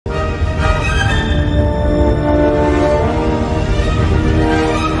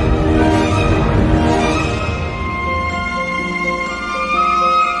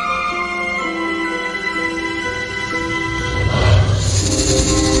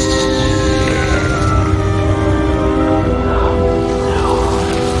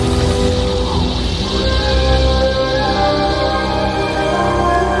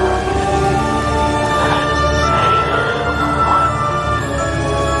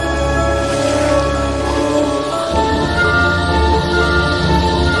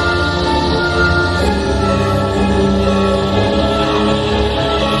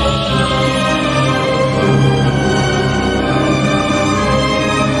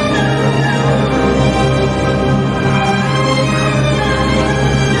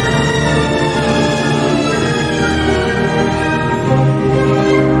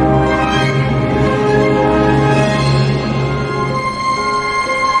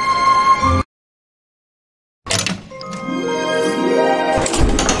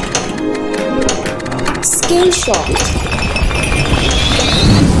shot.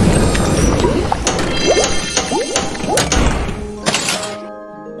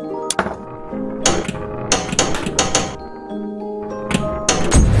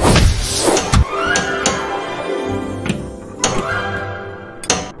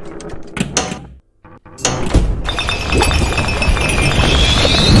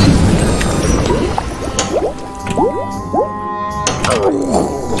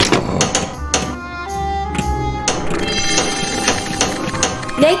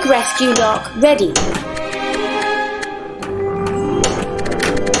 Leg rescue lock ready.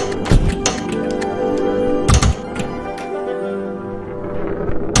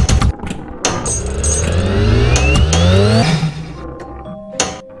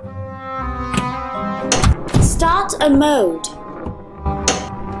 Start a mode.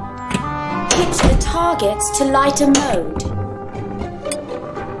 Hit the targets to lighter mode.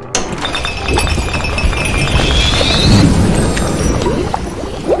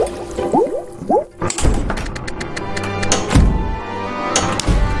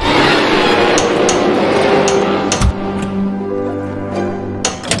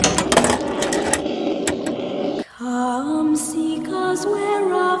 Come seek us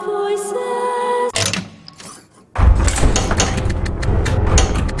where our voices.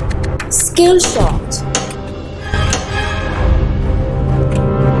 Skill shot.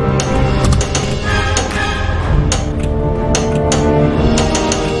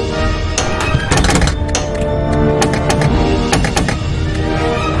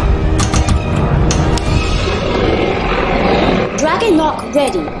 Dragon lock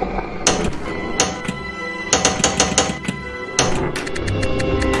ready.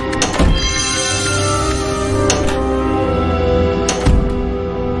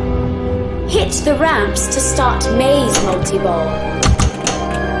 Hit the ramps to start maze multi-ball.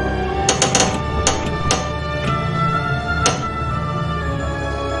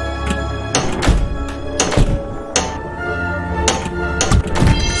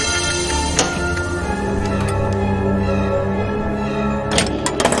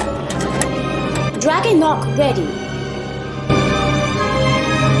 Dragon lock ready.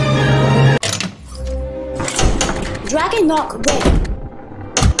 Dragon lock ready.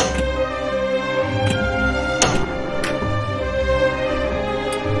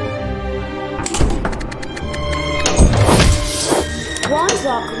 Wand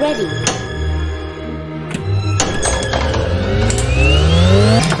lock ready.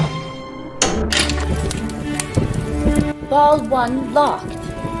 Ball 1 locked.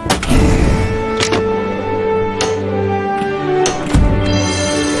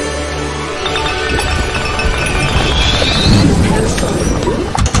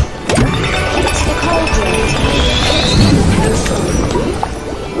 Hit the cauldron.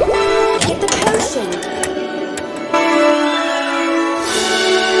 Hit the potion.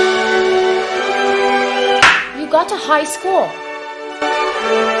 Got a high score.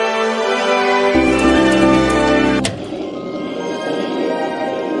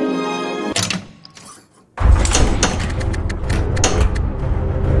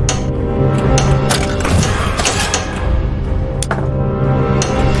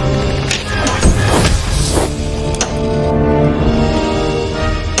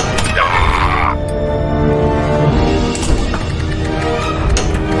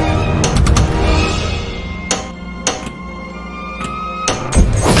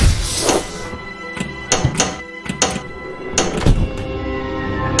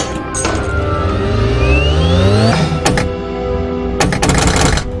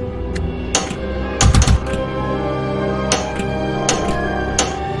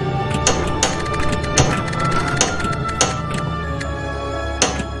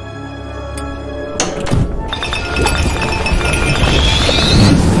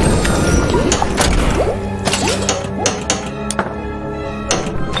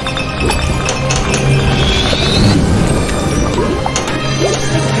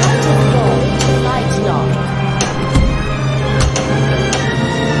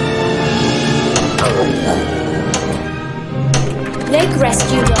 Leg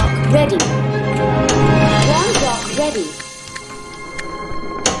rescue lock ready. Wand lock ready.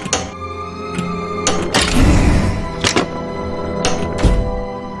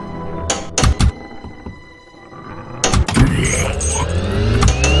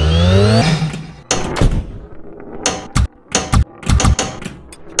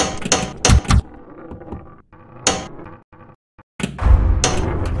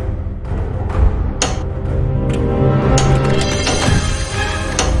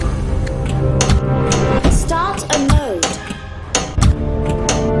 Start a mode.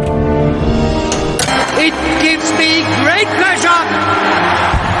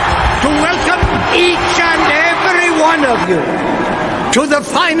 you to the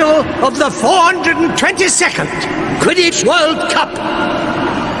final of the 422nd Quidditch World Cup.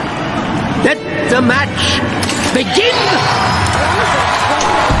 Let the match begin!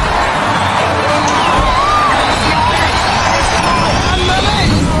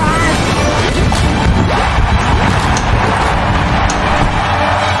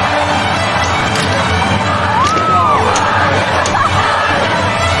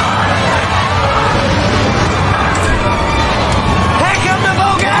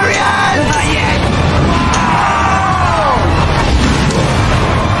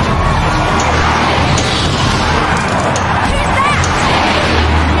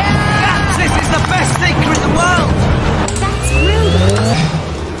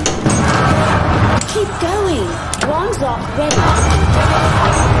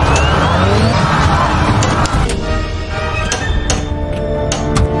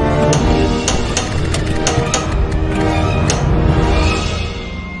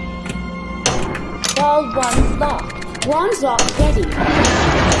 Wand's Lock ready.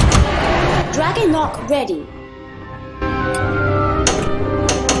 Dragon Lock ready.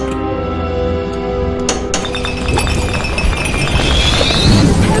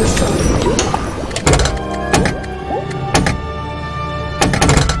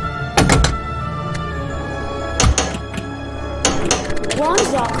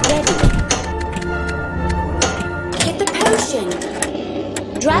 Wand's Lock ready. Get the potion.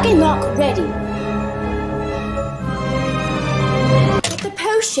 Dragon Lock ready.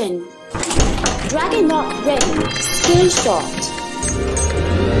 Potion. Dragon Lock ready. Skill shot.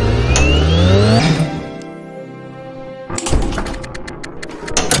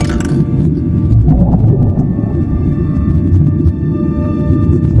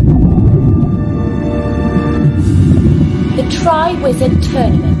 The Tri-Wizard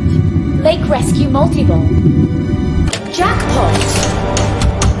Tournament. Lake Rescue Multi-Ball. Jackpot.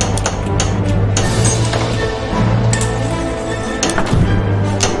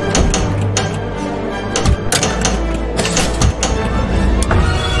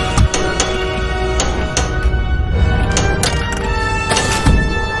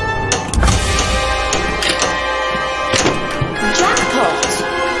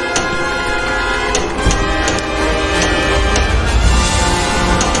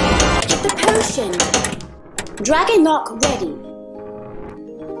 Dragon Lock ready.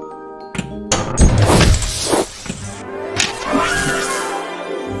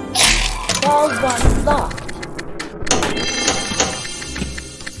 Ball 1 locked.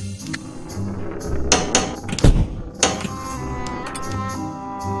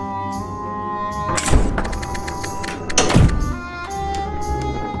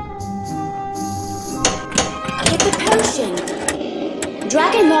 Get the potion.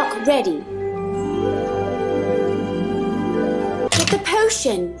 Dragon Lock ready. The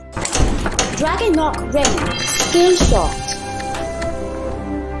potion. Dragon Lock ready. Skill shot.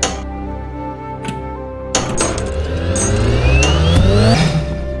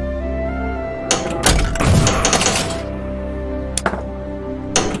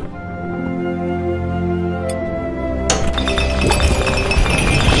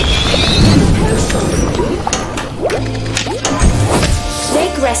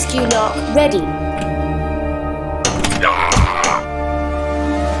 Lake Rescue Lock ready.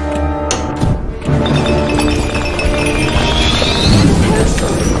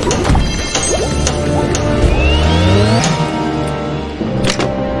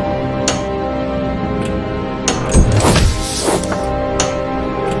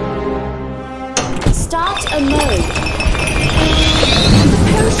 Start a mode.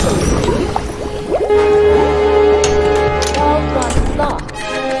 Potion. Ball 1 lock.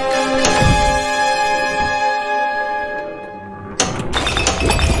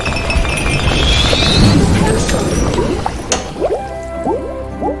 Potion.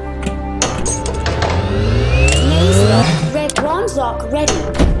 Maze Lock red. Wand's Lock ready.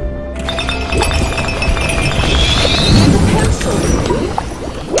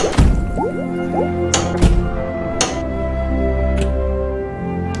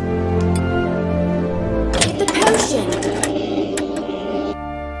 Potion.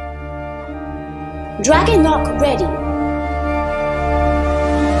 Dragon Lock ready.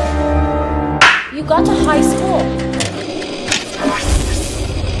 You got a high score.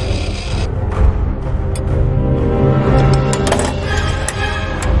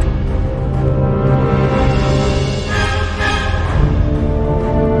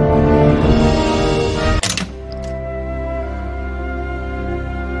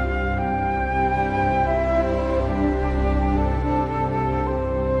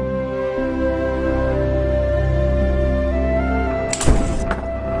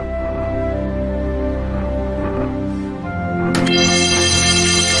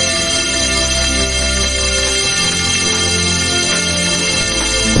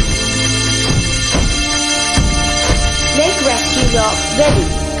 Ready.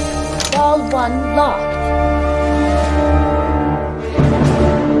 Ball 1 locked.